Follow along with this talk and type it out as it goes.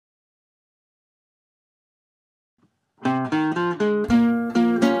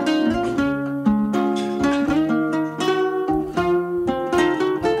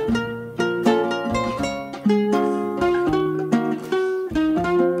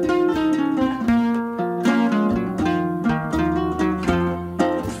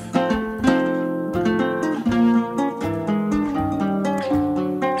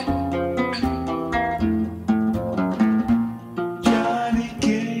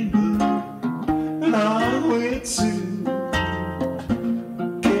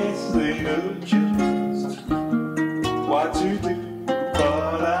What to do,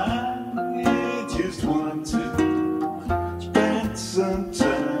 but I just want to spend some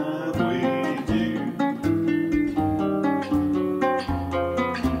time with you.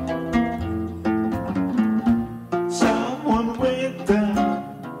 Someone went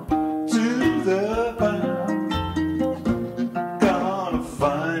down to the bar, gonna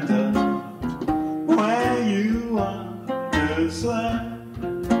find out where you are, 'cause I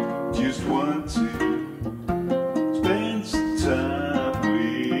just want to spend some time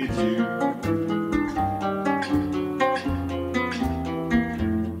with you.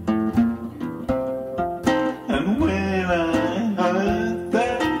 And when I heard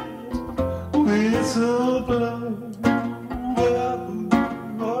that whistle blow,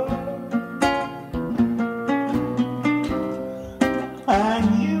 I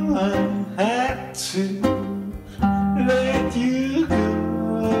knew I had to let you go.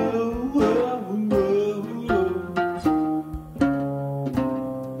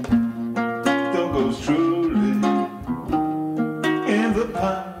 Truly in the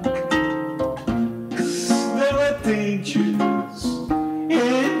park, 'cause there are dangers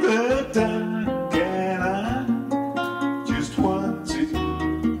in the dark, and I just want to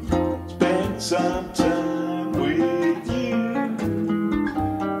spend some time with you.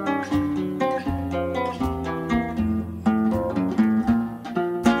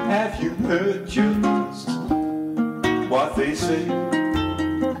 Have you heard just what they say?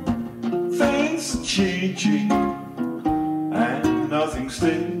 Things are changing and nothing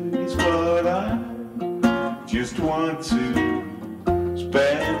stays, but I just want to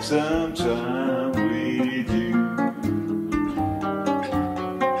spend some time with you.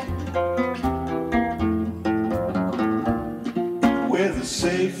 With the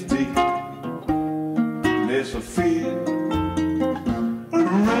safety, there's a fear,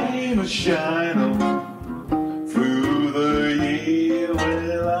 rain or shine on through the year.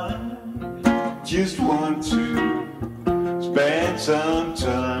 Well, I just want to spend some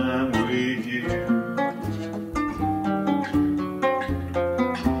time with you.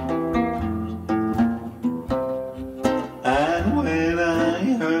 And when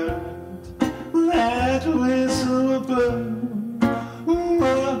I heard that whistle blow,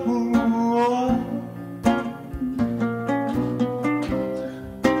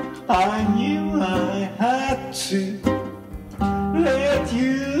 I knew I had to let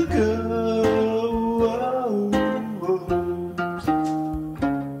you go.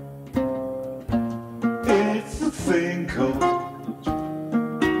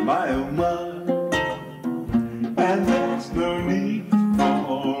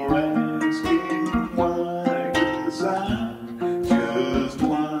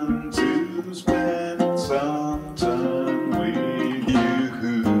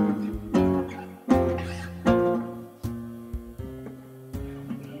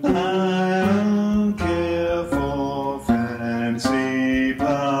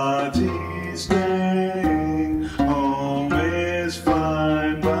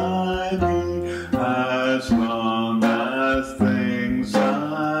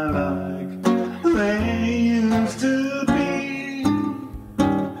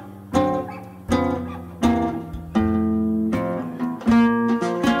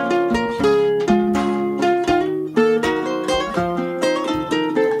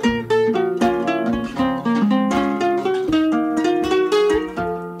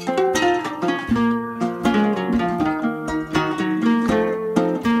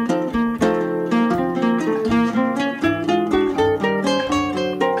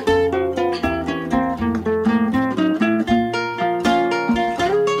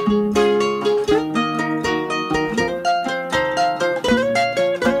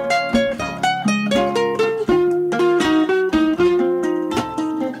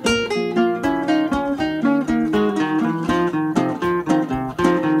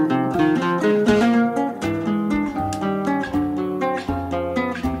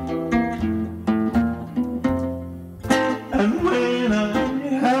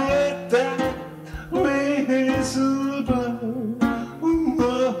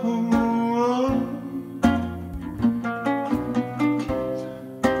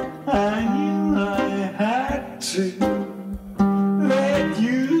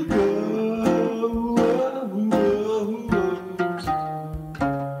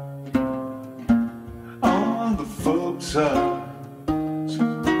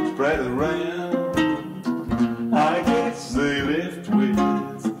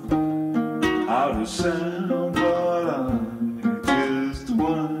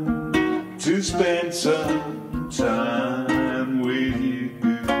 want to spend some time with you.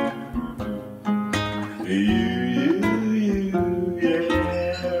 Yeah,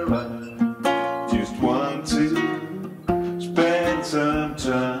 I just want to spend some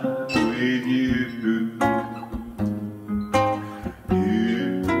time with you.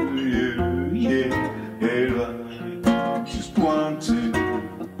 I just want to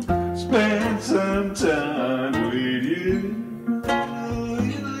spend some time with you.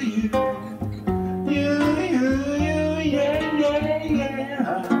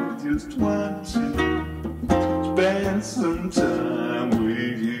 I just want to spend some time.